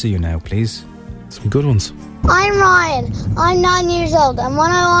 Killian will see you now, please. Some good ones. I'm Ryan. I'm 9 years old, and when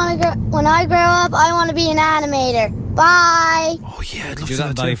I grow up, I want to be an animator. Bye. Oh yeah, I'd love do to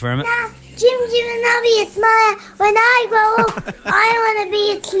that, Dolly, for me. Jim and Abby, it's Maya. When I grow up, I want to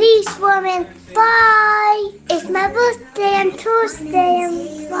be a policewoman. Bye. It's my birthday on Thursday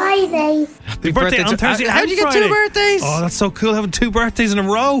and Friday. Happy birthday on Thursday How and do you get Friday. 2 birthdays? Oh, that's so cool, having 2 birthdays in a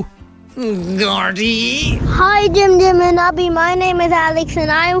row. Gordy. Hi, Jim and Abby. My name is Alex, and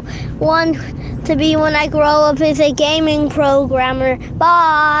I want to be when I grow up is a gaming programmer.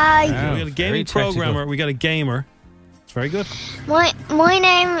 Bye. We got a gaming programmer. We got a gamer. It's very good. My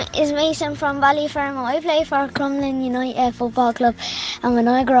name is Mason from Ballyfermot. I play for Crumlin United Football Club, and when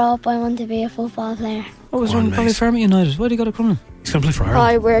I grow up, I want to be a football player. What was wrong with Ballyfermot United? Why do you go to Crumlin? He's going to play for Ireland.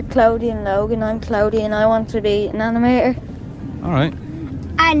 Hi, we're Claudia and Logan. I'm Claudia, and I want to be an animator. All right.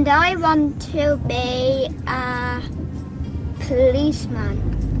 And I want to be a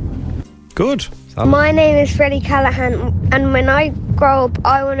policeman. Good. My name is Freddie Callahan, and when I grow up,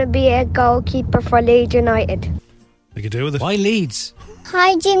 I want to be a goalkeeper for Leeds United. You could do with it. Why Leeds?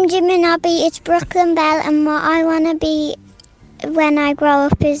 Hi, Jim and Abby. It's Brooklyn Bell, and what I want to be when I grow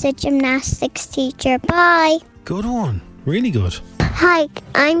up is a gymnastics teacher. Bye. Good one. Really good. Hi,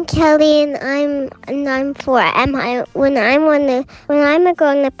 I'm Kelly, and I'm 4. When I'm a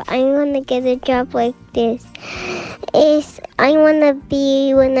grown up, I want to get a job like this. I want to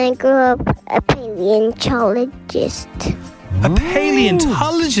be when I grow up a paleontologist. A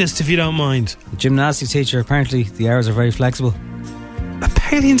paleontologist, if you don't mind. A gymnastics teacher. Apparently, the hours are very flexible. A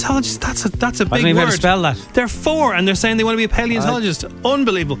paleontologist. That's a big word. I don't even know how to spell that. They're 4, and they're saying they want to be a paleontologist.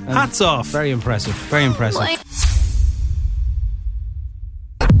 Unbelievable. Hats off. Very impressive. Very impressive.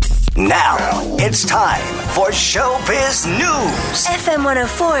 Now, it's time for Showbiz News. FM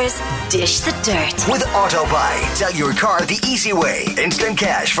 104's Dish the Dirt. With Autobuy. Sell your car the easy way. Instant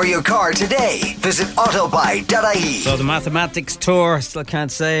cash for your car today. Visit autobuy.ie. So the mathematics tour, still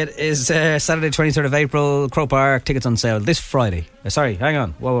can't say it, is Saturday 23rd of April, Croke Park. Tickets on sale this Friday. Sorry, hang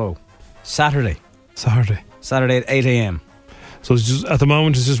on. Whoa. Saturday at 8 a.m. So it's just, at the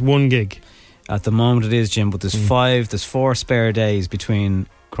moment it's just one gig. At the moment it is, Jim, but there's 4 spare days between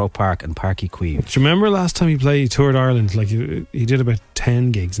Croke Park and Parky Queeve. Do you remember last time he toured Ireland? Like he did about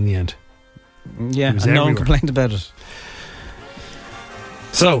 10 gigs in the end. Yeah, and no one complained about it.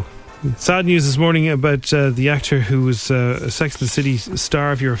 So, sad news this morning about the actor who was a Sex and the City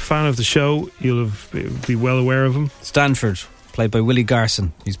star. If you're a fan of the show, you'll be well aware of him. Stanford, played by Willie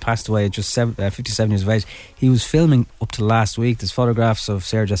Garson. He's passed away at just 57 years of age. He was filming up to last week. There's photographs of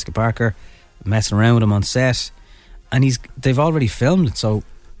Sarah Jessica Parker messing around with him on set, and they've already filmed it. So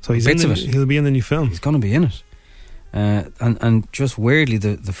he's bits of it. He'll be in the new film. He's going to be in it. And just weirdly,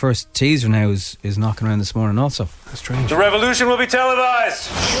 the first teaser now is knocking around this morning also. That's strange. The revolution will be televised.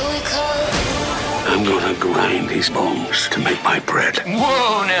 I'm gonna grind these bones to make my bread.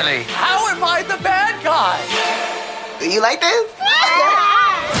 Whoa, Nelly. How am I the bad guy? You like this?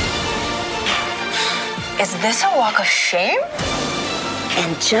 Is this a walk of shame?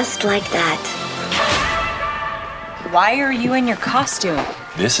 And just like that. Why are you in your costume?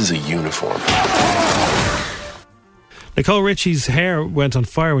 This is a uniform. Nicole Richie's hair went on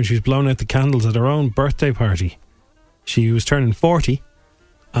fire when she was blowing out the candles at her own birthday party. She was turning 40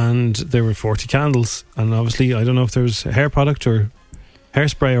 and there were 40 candles, and obviously I don't know if there was hair product or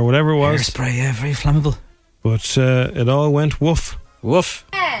hairspray or whatever it was. Hairspray, yeah, very flammable. But it all went woof. Woof.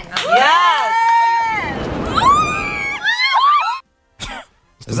 Yes!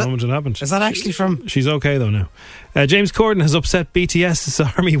 That's the moment it happened. Is that actually from... She's okay though now. James Corden has upset BTS's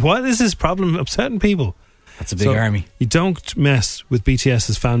army. What is his problem upsetting people? That's a big army. You don't mess with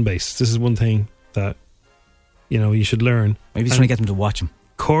BTS's fan base. This is one thing that you should learn. Maybe he's trying to get them to watch him.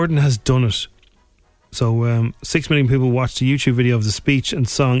 Corden has done it. So 6 million people watched a YouTube video of the speech and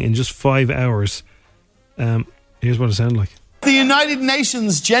song in just 5 hours. Here's what it sounded like. The United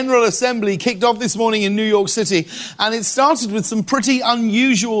Nations General Assembly kicked off this morning in New York City, and it started with some pretty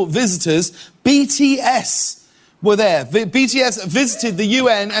unusual visitors. BTS were there. BTS visited the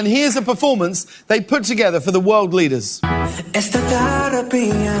UN, and here's a performance they put together for the world leaders.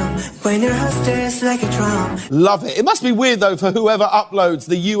 Love it. It must be weird, though, for whoever uploads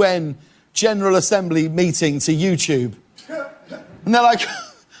the UN General Assembly meeting to YouTube. And they're like,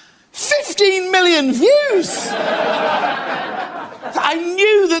 15 million views! I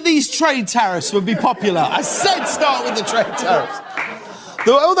knew that these trade tariffs would be popular. I said start with the trade tariffs.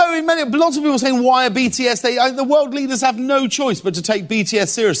 Although lots of people are saying, why are BTS? The world leaders have no choice but to take BTS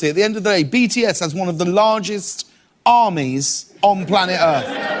seriously. At the end of the day, BTS has one of the largest armies on planet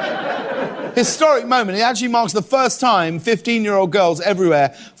Earth. Historic moment. It actually marks the first time 15-year-old girls everywhere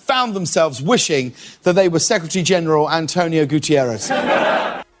found themselves wishing that they were Secretary General Antonio Guterres.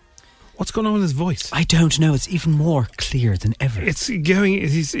 What's going on with his voice? I don't know. It's even more clear than ever. It's going.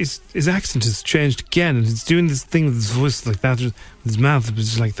 His accent has changed again, and he's doing this thing with his voice like that, with his mouth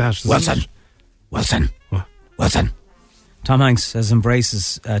just like that. Wilson. What? Wilson. Tom Hanks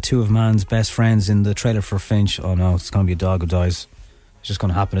embraces two of man's best friends in the trailer for Finch. Oh no, it's going to be a dog who dies. It's just going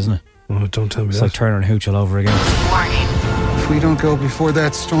to happen, isn't it? Oh, don't tell me it's that. It's like Turner and Hooch all over again. Warning. If we don't go before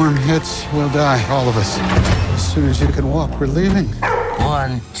that storm hits, we'll die, all of us. As soon as you can walk, we're leaving.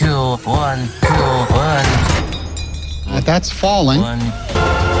 1, 2, 1, 2, 1. That's falling. 1.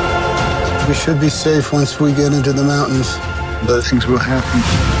 We should be safe once we get into the mountains. But things will happen.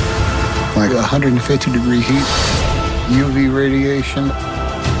 Like 150-degree heat, UV radiation,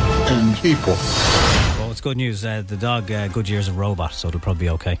 and people. Well, it's good news. The dog Goodyear's a robot, so it'll probably be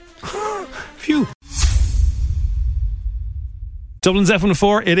okay. Phew. Dublin's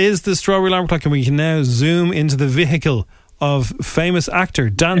F104, it is the Strawberry Alarm Clock, and we can now zoom into the vehicle of famous actor,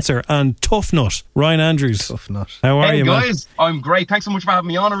 dancer and tough nut, Ryan Andrews. Tough nut. How are you, man? Hey guys, I'm great. Thanks so much for having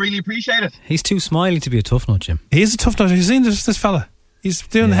me on. I really appreciate it. He's too smiley to be a tough nut, Jim. He is a tough nut. Have you seen this fella? He's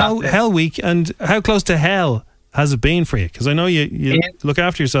doing hell week, and how close to hell has it been for you? Because I know you look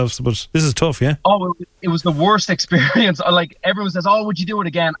after yourselves, but this is tough, yeah? Oh, it was the worst experience. Like, everyone says, oh, would you do it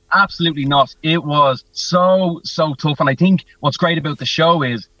again? Absolutely not. It was so tough. And I think what's great about the show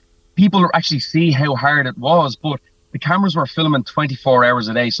is people actually see how hard it was, but the cameras were filming 24 hours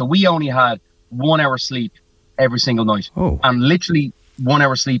a day. So we only had 1 hour sleep every single night. Oh. And literally 1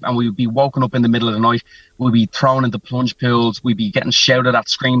 hour sleep, and we would be woken up in the middle of the night. We'd be thrown into plunge pools. We'd be getting shouted at,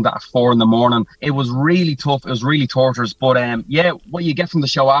 screamed at 4 a.m. It was really tough. It was really torturous. But what you get from the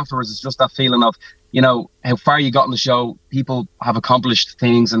show afterwards is just that feeling of, how far you got in the show. People have accomplished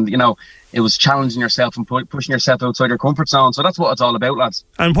things, and, it was challenging yourself and pushing yourself outside your comfort zone. So that's what it's all about, lads.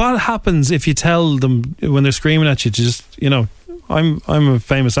 And what happens if you tell them when they're screaming at you to just, I'm a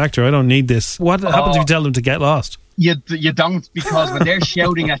famous actor, I don't need this. What happens if you tell them to get lost? You don't, because when they're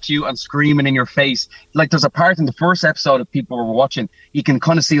shouting at you and screaming in your face, like there's a part in the first episode of people were watching, you can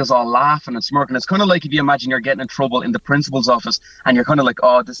kind of see us all laughing and smirking. It's kind of like if you imagine you're getting in trouble in the principal's office and you're kind of like,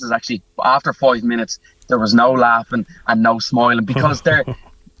 oh, this is actually, after 5 minutes, there was no laughing and no smiling, because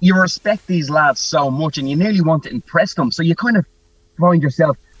you respect these lads so much and you nearly want to impress them. So you kind of find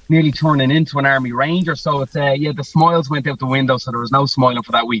yourself nearly turning into an army ranger. So it's, the smiles went out the window, so there was no smiling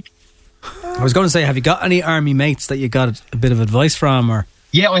for that week. I was going to say, have you got any army mates that you got a bit of advice from? Or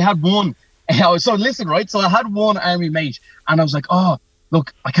Yeah, I had one. So listen, right? So I had one army mate, and I was like, oh,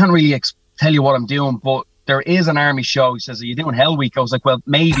 look, I can't really tell you what I'm doing, but there is an army show. He says, are you doing Hell Week? I was like, well,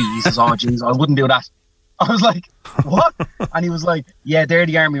 maybe. He says, oh, geez, I wouldn't do that. I was like, what? And he was like, yeah, they're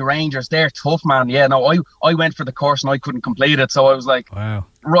the Army Rangers. They're tough, man. Yeah, no, I went for the course and I couldn't complete it. So I was like, wow,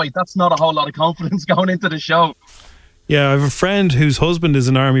 right, that's not a whole lot of confidence going into the show. Yeah, I have a friend whose husband is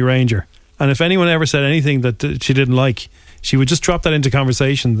an Army Ranger. And if anyone ever said anything that she didn't like, she would just drop that into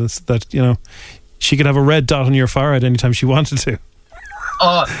conversation that she could have a red dot on your forehead anytime she wanted to.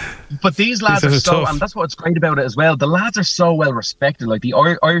 But these lads are so, and that's what's great about it as well. The lads are so well respected. Like the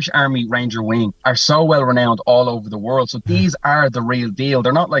Irish Army Ranger Wing are so well renowned all over the world. So these are the real deal.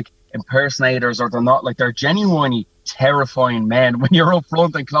 They're not like impersonators, or they're genuinely terrifying men when you're up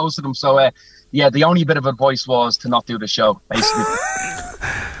front and close to them. So the only bit of advice was to not do the show, basically.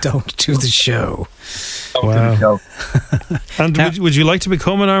 Don't do the show. Wow. And would you like to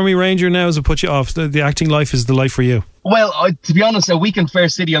become an Army Ranger now? As it put you off? The acting life is the life for you. Well, to be honest, a week in Fair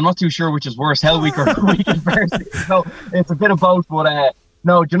City, I'm not too sure which is worse, Hell Week or a week in Fair City. So it's a bit of both. But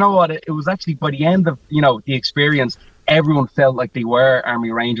no, do you know what? It was actually by the end of the experience, everyone felt like they were Army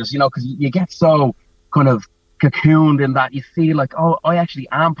Rangers. Because you get so kind of cocooned in that you feel like, oh, I actually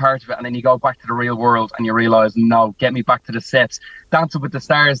am part of it, and then you go back to the real world and you realise, no, get me back to the sets, Dancing with the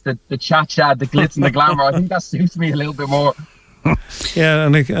Stars, the cha-cha, the glitz and the glamour. I think that suits me a little bit more. Yeah,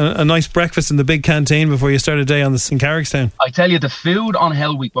 and a nice breakfast in the big canteen before you start a day in Carrickstown. I tell you, the food on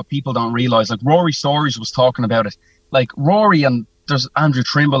Hell Week, what people don't realise, like Rory Stories was talking about it, like Rory, and there's Andrew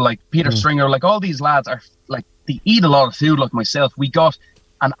Trimble, like Peter Stringer, like all these lads are like, they eat a lot of food like myself. We got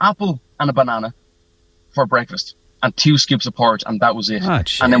an apple and a banana for breakfast and 2 scoops of porridge, and that was it.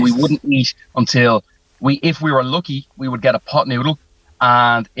 And then we wouldn't eat until if we were lucky, we would get a pot noodle.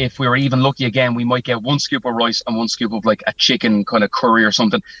 And if we were even lucky again, we might get 1 scoop of rice and 1 scoop of like a chicken kind of curry or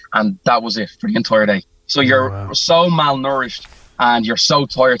something. And that was it for the entire day. So you're so malnourished and you're so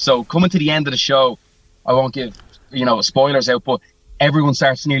tired. So coming to the end of the show, I won't give, spoilers out, but everyone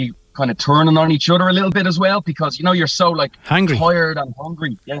starts nearly kind of turning on each other a little bit as well, because, you're so like hungry, tired and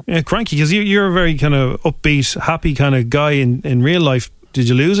hungry. Yeah, cranky, because you're a very kind of upbeat, happy kind of guy in real life. Did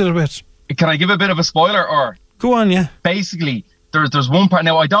you lose it a bit? Can I give a bit of a spoiler, or? Go on, yeah. Basically, there's one part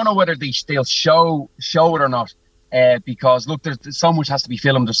now. I don't know whether they'll show it or not, because look, there's so much has to be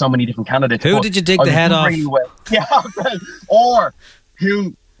filmed. There's so many different candidates. Who did you dig the head off? Really well. Yeah, okay. Or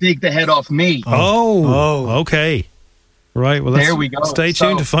who dig the head off me? Oh, okay, right. Well, there we go. Stay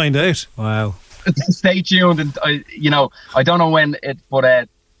tuned to find out. Wow. Stay tuned, and I don't know when it, but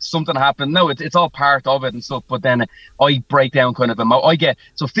something happened. No, it's all part of it and stuff. But then I break down kind of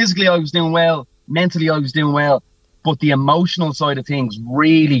so physically I was doing well, mentally I was doing well. But the emotional side of things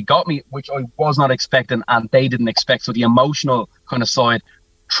really got me, which I was not expecting, and they didn't expect. So the emotional kind of side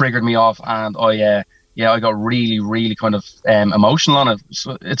triggered me off, and I got really, really kind of emotional on it.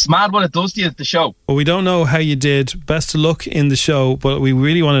 So it's mad what it does to you, the show. Well, we don't know how you did. Best of luck in the show. But we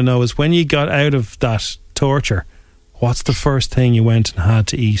really want to know is when you got out of that torture, what's the first thing you went and had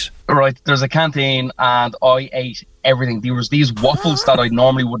to eat? Right, there's a canteen, and I ate everything. There was these waffles that I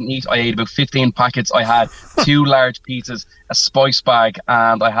normally wouldn't eat. I ate about 15 packets. I had 2 large pizzas, a spice bag,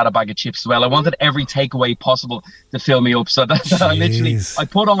 and I had a bag of chips as well. I wanted every takeaway possible to fill me up. So that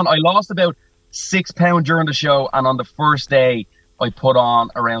I lost about 6 pounds during the show, and on the first day I put on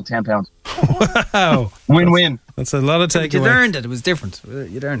around 10 pounds. Wow. Win-win. That's a lot of takeaway. You earned it. It was different.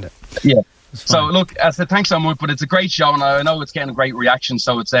 You'd earned it. Yeah. So look, I said thanks so much, but it's a great show, and I know it's getting a great reaction.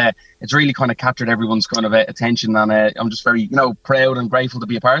 So it's really kind of captured everyone's kind of attention, and I'm just very proud and grateful to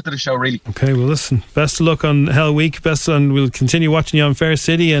be a part of the show. Really. Okay, well listen, best of luck on Hell Week. We'll continue watching you on Fair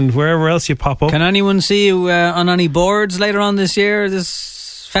City and wherever else you pop up. Can anyone see you on any boards later on this year,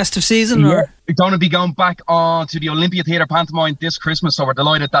 this festive season? We're going to be going back on to the Olympia Theatre Pantomime this Christmas, so we're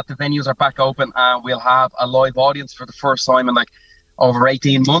delighted that the venues are back open, and we'll have a live audience for the first time in over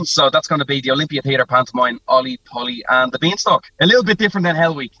 18 months. So that's going to be the Olympia Theatre Pantomime, Ollie, Polly and the Beanstalk. A little bit different than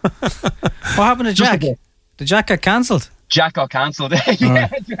Hell Week. What happened to Jack? Did Jack get cancelled? Jack got cancelled. Jack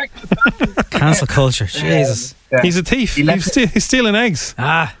got cancelled. Cancel culture. Jesus. Yeah. He's a thief. He's stealing eggs.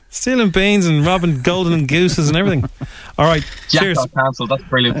 Stealing beans and robbing golden gooses and everything. All right. Jack cheers. got cancelled. That's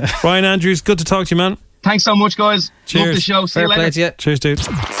brilliant. Ryan Andrews, good to talk to you, man. Thanks so much, guys. Cheers. Love the show. See you later. Play to you. Cheers, dude.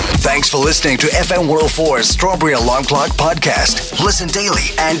 Thanks for listening to FM 104's Strawberry Alarm Clock podcast. Listen daily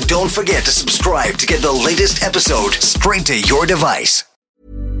and don't forget to subscribe to get the latest episode straight to your device.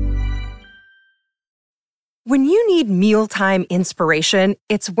 When you need mealtime inspiration,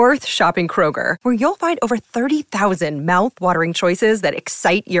 it's worth shopping Kroger, where you'll find over 30,000 mouth-watering choices that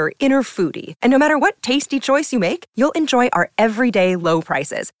excite your inner foodie. And no matter what tasty choice you make, you'll enjoy our everyday low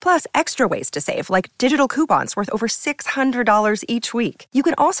prices, plus extra ways to save, like digital coupons worth over $600 each week. You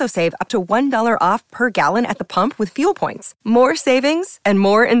can also save up to $1 off per gallon at the pump with fuel points. More savings and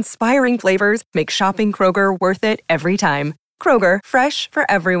more inspiring flavors make shopping Kroger worth it every time. Kroger, fresh for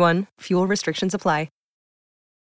everyone. Fuel restrictions apply.